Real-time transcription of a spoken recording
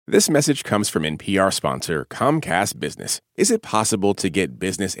This message comes from NPR sponsor Comcast Business. Is it possible to get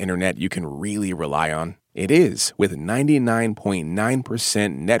business internet you can really rely on? It is, with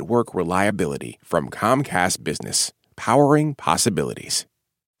 99.9% network reliability from Comcast Business, powering possibilities.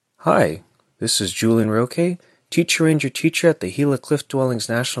 Hi, this is Julian Roque, Teacher Ranger Teacher at the Gila Cliff Dwellings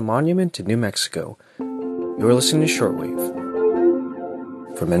National Monument in New Mexico. You're listening to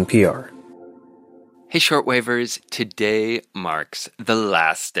Shortwave from NPR. Hey, Shortwavers, today marks the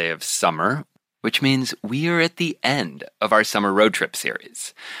last day of summer, which means we are at the end of our summer road trip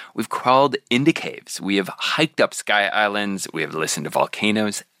series. We've crawled into caves, we have hiked up sky islands, we have listened to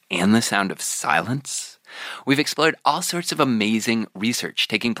volcanoes and the sound of silence. We've explored all sorts of amazing research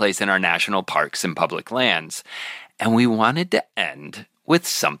taking place in our national parks and public lands, and we wanted to end with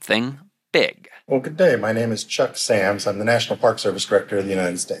something big. Well, good day. My name is Chuck Sams. I'm the National Park Service Director of the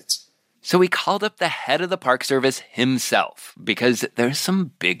United States. So we called up the head of the Park Service himself because there's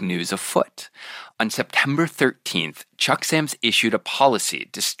some big news afoot. On September 13th, Chuck Sams issued a policy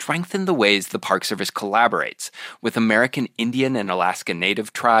to strengthen the ways the Park Service collaborates with American Indian and Alaska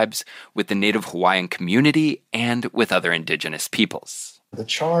Native tribes, with the Native Hawaiian community, and with other indigenous peoples. The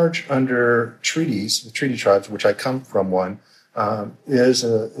charge under treaties, the treaty tribes, which I come from one, is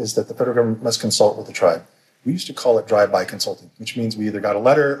that the federal government must consult with the tribe. We used to call it drive-by consulting, which means we either got a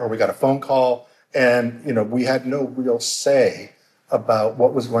letter or we got a phone call, and we had no real say about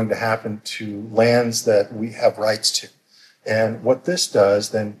what was going to happen to lands that we have rights to. And what this does,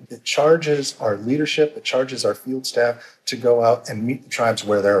 then, it charges our leadership, it charges our field staff to go out and meet the tribes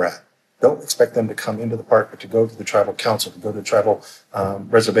where they're at. Don't expect them to come into the park, but to go to the tribal council, to go to tribal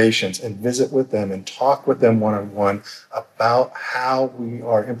reservations and visit with them and talk with them one-on-one about how we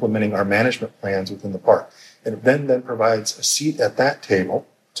are implementing our management plans within the park. And it then provides a seat at that table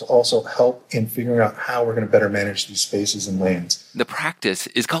to also help in figuring out how we're going to better manage these spaces and lands. The practice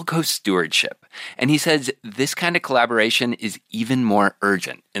is called Co-Stewardship, and he says this kind of collaboration is even more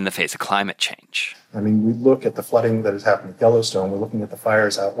urgent in the face of climate change. I mean, we look at the flooding that has happened at Yellowstone, we're looking at the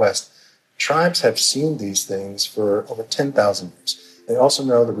fires out west. Tribes have seen these things for over 10,000 years. They also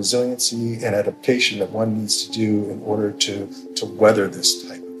know the resiliency and adaptation that one needs to do in order to weather this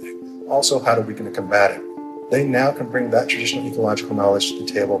type of thing. Also, how are we going to combat it? They now can bring that traditional ecological knowledge to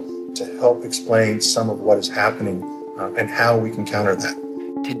the table to help explain some of what is happening and how we can counter that.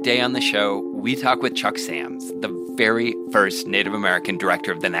 Today on the show, we talk with Chuck Sams, the very first Native American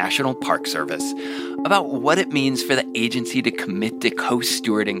director of the National Park Service, about what it means for the agency to commit to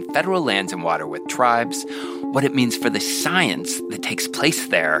co-stewarding federal lands and water with tribes, what it means for the science that takes place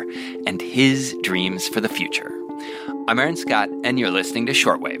there, and his dreams for the future. I'm Aaron Scott, and you're listening to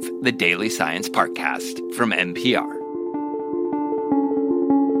Shortwave, the daily science podcast from NPR.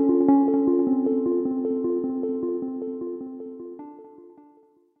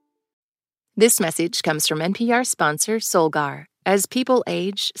 This message comes from NPR sponsor Solgar. As people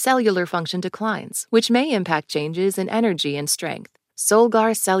age, cellular function declines, which may impact changes in energy and strength.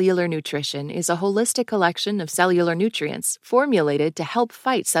 Solgar Cellular Nutrition is a holistic collection of cellular nutrients formulated to help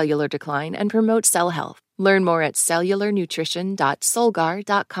fight cellular decline and promote cell health. Learn more at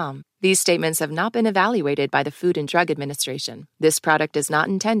cellularnutrition.solgar.com. These statements have not been evaluated by the Food and Drug Administration. This product is not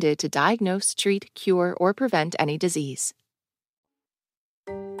intended to diagnose, treat, cure, or prevent any disease.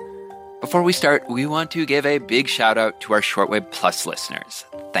 Before we start, we want to give a big shout out to our Shortwave Plus listeners.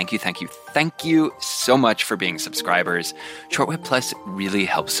 Thank you so much for being subscribers. Shortwave Plus really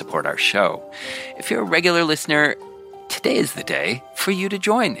helps support our show. If you're a regular listener, today is the day for you to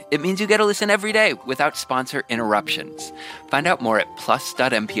join. It means you get to listen every day without sponsor interruptions. Find out more at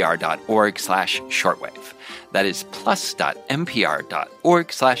plus.npr.org/shortwave. That is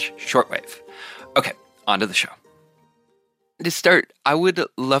plus.npr.org/shortwave. Okay, on to the show. To start, I would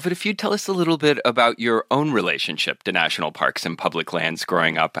love it if you'd tell us a little bit about your own relationship to national parks and public lands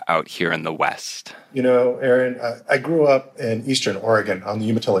growing up out here in the West. Aaron, I grew up in eastern Oregon on the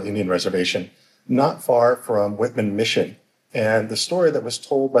Umatilla Indian Reservation, not far from Whitman Mission. And the story that was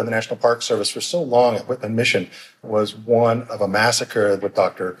told by the National Park Service for so long at Whitman Mission was one of a massacre with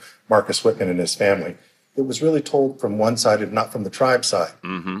Dr. Marcus Whitman and his family. It was really told from one side and not from the tribe side.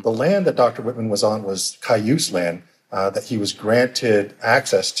 Mm-hmm. The land that Dr. Whitman was on was Cayuse land, that he was granted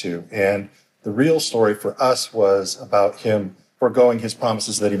access to. And the real story for us was about him foregoing his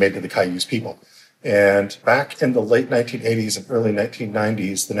promises that he made to the Cayuse people. And back in the late 1980s and early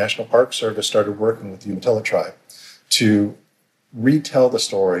 1990s, the National Park Service started working with the Umatilla tribe to retell the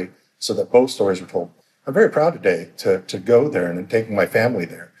story so that both stories were told. I'm very proud today to go there and taking my family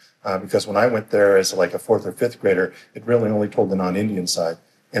there because when I went there as like a fourth or fifth grader, it really only told the non-Indian side.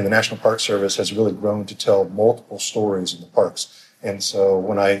 And the National Park Service has really grown to tell multiple stories in the parks. And so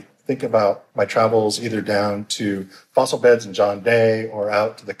when I think about my travels either down to fossil beds in John Day or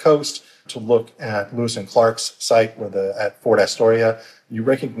out to the coast to look at Lewis and Clark's site at Fort Astoria, you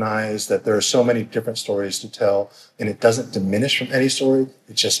recognize that there are so many different stories to tell, and it doesn't diminish from any story.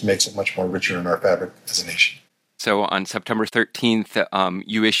 It just makes it much more richer in our fabric as a nation. So on September 13th,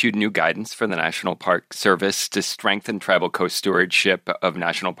 you issued new guidance for the National Park Service to strengthen tribal co-stewardship of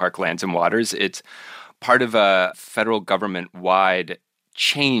national park lands and waters. It's part of a federal government-wide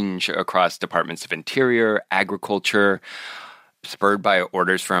change across departments of Interior, Agriculture, spurred by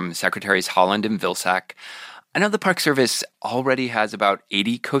orders from Secretaries Holland and Vilsack. I know the Park Service already has about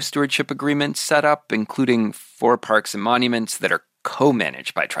 80 co-stewardship agreements set up, including 4 parks and monuments that are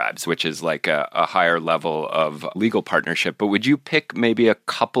co-managed by tribes, which is like a higher level of legal partnership. But would you pick maybe a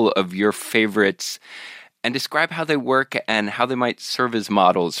couple of your favorites and describe how they work and how they might serve as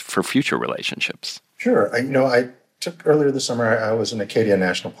models for future relationships? Sure. I took earlier this summer, I was in Acadia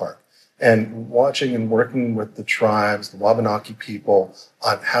National Park, and watching and working with the tribes, the Wabanaki people,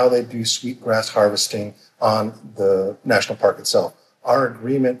 on how they do sweetgrass harvesting on the national park itself. Our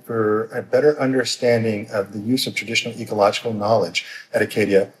agreement for a better understanding of the use of traditional ecological knowledge at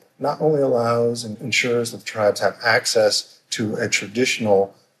Acadia not only allows and ensures that the tribes have access to a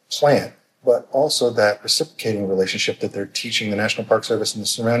traditional plant, but also that reciprocating relationship that they're teaching the National Park Service and the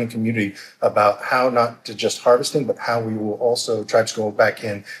surrounding community about how not to just harvesting, but how we will also, tribes go back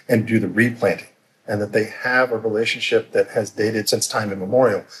in and do the replanting, and that they have a relationship that has dated since time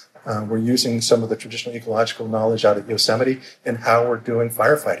immemorial. We're using some of the traditional ecological knowledge out at Yosemite and how we're doing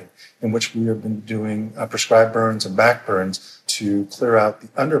firefighting, in which we have been doing prescribed burns and back burns to clear out the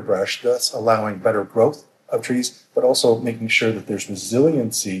underbrush, thus allowing better growth of trees, but also making sure that there's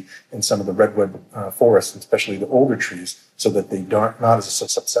resiliency in some of the redwood forests, especially the older trees, so that they aren't not as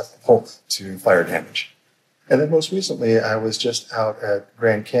susceptible to fire damage. And then most recently, I was just out at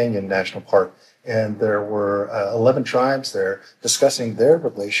Grand Canyon National Park, and there were 11 tribes there discussing their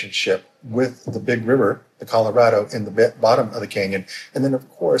relationship with the big river, the Colorado, in the bottom of the canyon. And then, of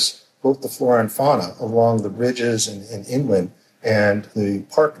course, both the flora and fauna along the ridges and inland. And the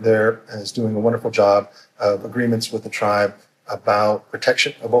park there is doing a wonderful job of agreements with the tribe about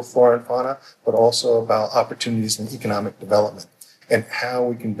protection of both flora and fauna, but also about opportunities in economic development and how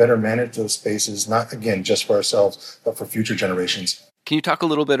we can better manage those spaces, not, again, just for ourselves, but for future generations. Can you talk a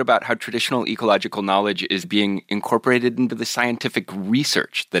little bit about how traditional ecological knowledge is being incorporated into the scientific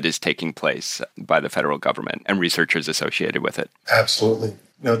research that is taking place by the federal government and researchers associated with it? Absolutely.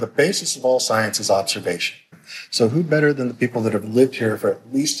 The basis of all science is observation. So who better than the people that have lived here for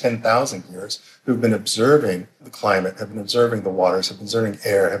at least 10,000 years, who've been observing the climate, have been observing the waters, have been observing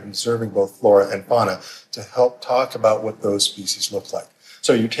air, have been observing both flora and fauna to help talk about what those species look like.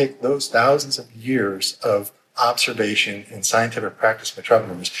 So you take those thousands of years of observation and scientific practice by tribal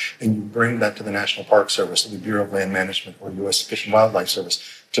members, and you bring that to the National Park Service, or the Bureau of Land Management, or U.S. Fish and Wildlife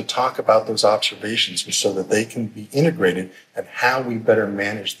Service to talk about those observations so that they can be integrated and how we better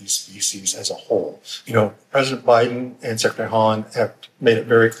manage these species as a whole. President Biden and Secretary Holland have made it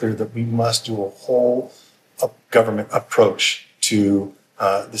very clear that we must do a whole government approach to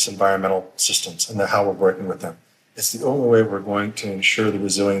this environmental systems and how we're working with them. It's the only way we're going to ensure the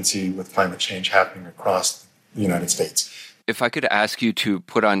resiliency with climate change happening across the United States. If I could ask you to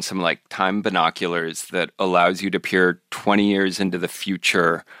put on some time binoculars that allows you to peer 20 years into the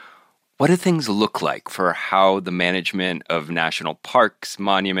future, what do things look like for how the management of national parks,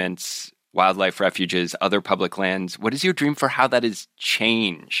 monuments, wildlife refuges, other public lands, what is your dream for how that is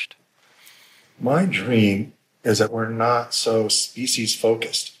changed? My dream is that we're not so species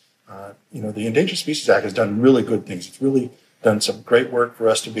focused. The Endangered Species Act has done really good things. It's really done some great work for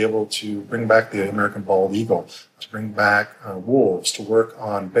us to be able to bring back the American bald eagle, to bring back wolves, to work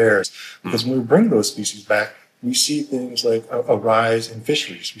on bears. Because when we bring those species back, we see things like a rise in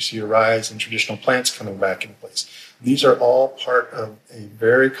fisheries. We see a rise in traditional plants coming back in place. These are all part of a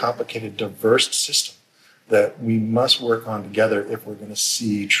very complicated, diverse system that we must work on together if we're going to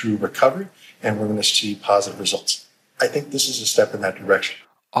see true recovery and we're going to see positive results. I think this is a step in that direction.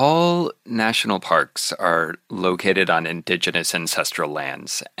 All national parks are located on indigenous ancestral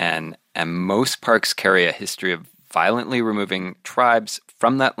lands, and most parks carry a history of violently removing tribes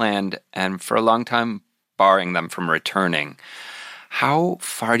from that land and for a long time barring them from returning. How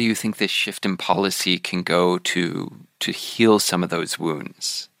far do you think this shift in policy can go to heal some of those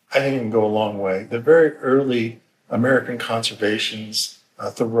wounds? I think it can go a long way. The very early American conservationists,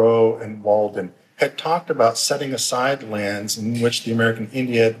 Thoreau and Walden, had talked about setting aside lands in which the American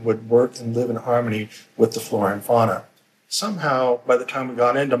Indian would work and live in harmony with the flora and fauna. somehow, by the time we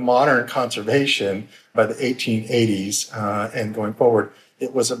got into modern conservation, by the 1880s and going forward,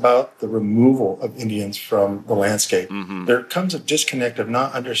 it was about the removal of Indians from the landscape. Mm-hmm. There comes a disconnect of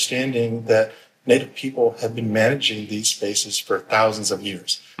not understanding that Native people have been managing these spaces for thousands of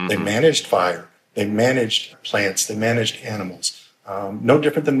years. Mm-hmm. They managed fire, they managed plants, they managed animals. No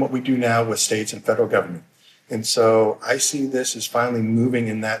different than what we do now with states and federal government. And so I see this as finally moving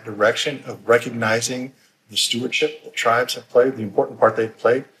in that direction of recognizing the stewardship that tribes have played, the important part they've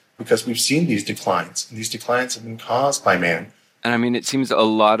played, because we've seen these declines, and these declines have been caused by man. And I mean, it seems a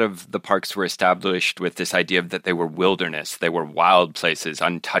lot of the parks were established with this idea that they were wilderness, they were wild places,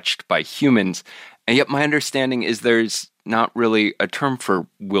 untouched by humans. And yet my understanding is there's not really a term for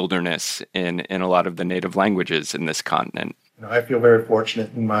wilderness in a lot of the native languages in this continent. I feel very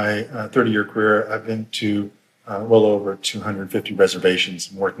fortunate in my 30-year career. I've been to well over 250 reservations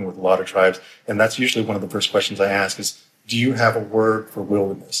and working with a lot of tribes. And that's usually one of the first questions I ask is, do you have a word for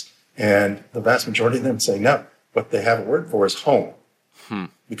wilderness? And the vast majority of them say no. What they have a word for is home,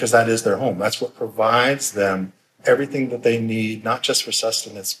 because that is their home. That's what provides them everything that they need, not just for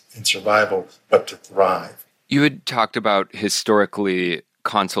sustenance and survival, but to thrive. You had talked about historically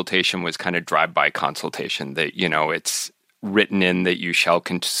consultation was kind of drive-by consultation, that, it's written in that you shall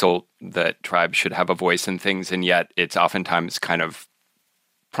consult, that tribes should have a voice in things, and yet it's oftentimes kind of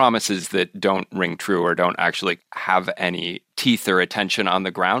promises that don't ring true or don't actually have any teeth or attention on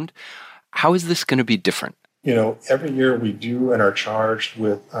the ground. How is this going to be different? Every year we do and are charged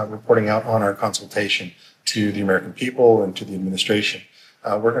with reporting out on our consultation to the American people and to the administration.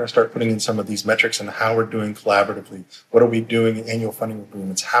 We're going to start putting in some of these metrics on how we're doing collaboratively. What are we doing in annual funding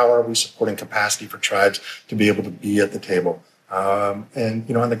agreements? How are we supporting capacity for tribes to be able to be at the table?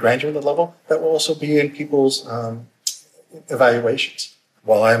 And on the granular level, that will also be in people's evaluations.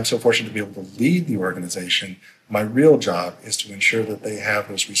 While I am so fortunate to be able to lead the organization, my real job is to ensure that they have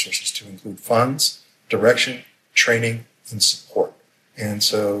those resources to include funds, direction, training, and support. And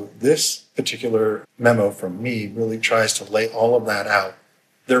so this particular memo from me really tries to lay all of that out.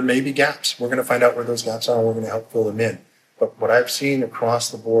 There may be gaps. We're going to find out where those gaps are, and we're going to help fill them in. But what I've seen across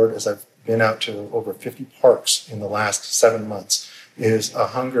the board as I've been out to over 50 parks in the last 7 months is a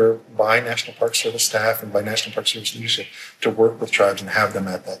hunger by National Park Service staff and by National Park Service leadership to work with tribes and have them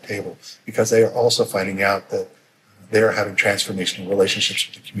at that table, because they are also finding out that they are having transformational relationships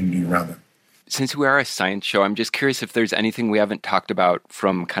with the community around them. Since we are a science show, I'm just curious if there's anything we haven't talked about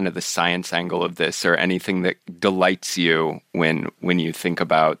from kind of the science angle of this, or anything that delights you when you think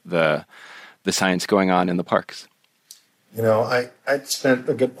about the science going on in the parks. I spent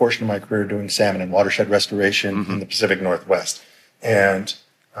a good portion of my career doing salmon and watershed restoration in the Pacific Northwest. And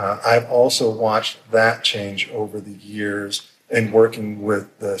I've also watched that change over the years in working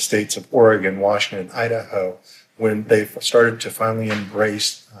with the states of Oregon, Washington, and Idaho, when they started to finally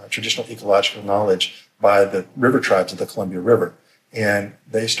embrace traditional ecological knowledge by the river tribes of the Columbia River. And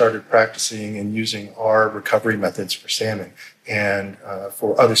they started practicing and using our recovery methods for salmon and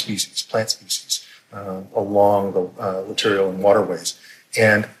for other species, plant species, along the littoral and waterways.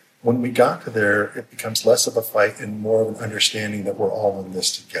 And when we got to there, it becomes less of a fight and more of an understanding that we're all in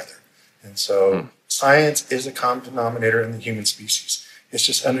this together. And so science is a common denominator in the human species. It's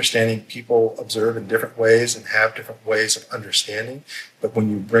just understanding people observe in different ways and have different ways of understanding. But when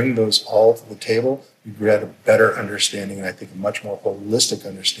you bring those all to the table, you get a better understanding, and I think a much more holistic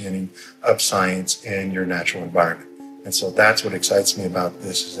understanding of science and your natural environment. And so that's what excites me about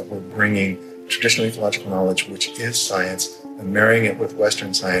this, is that we're bringing traditional ecological knowledge, which is science, and marrying it with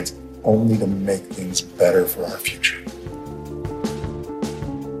Western science only to make things better for our future.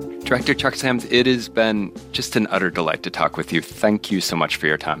 Director Chuck Sams, it has been just an utter delight to talk with you. Thank you so much for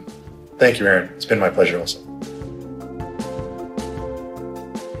your time. Thank you, Aaron. It's been my pleasure also.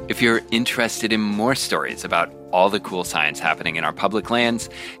 If you're interested in more stories about all the cool science happening in our public lands,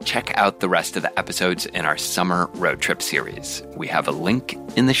 check out the rest of the episodes in our summer road trip series. We have a link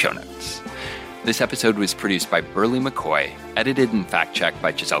in the show notes. This episode was produced by Burley McCoy, edited and fact-checked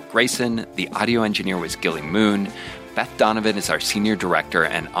by Giselle Grayson. The audio engineer was Gilly Moon. Beth Donovan is our senior director,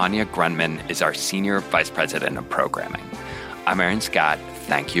 and Anya Grunman is our senior vice president of programming. I'm Aaron Scott.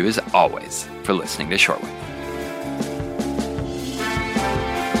 Thank you, as always, for listening to Shortwave.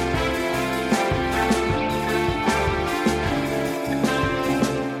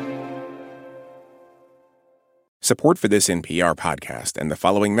 Support for this NPR podcast and the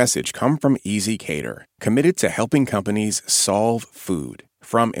following message come from Easy Cater, committed to helping companies solve food.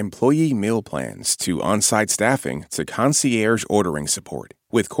 From employee meal plans to on-site staffing to concierge ordering support.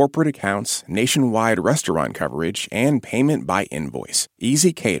 With corporate accounts, nationwide restaurant coverage, and payment by invoice.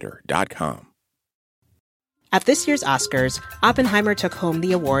 EasyCater.com. At this year's Oscars, Oppenheimer took home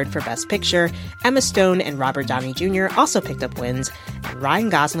the award for Best Picture, Emma Stone and Robert Downey Jr. also picked up wins, and Ryan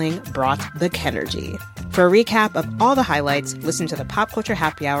Gosling brought the Kenergy. For a recap of all the highlights, listen to the Pop Culture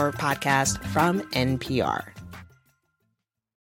Happy Hour podcast from NPR.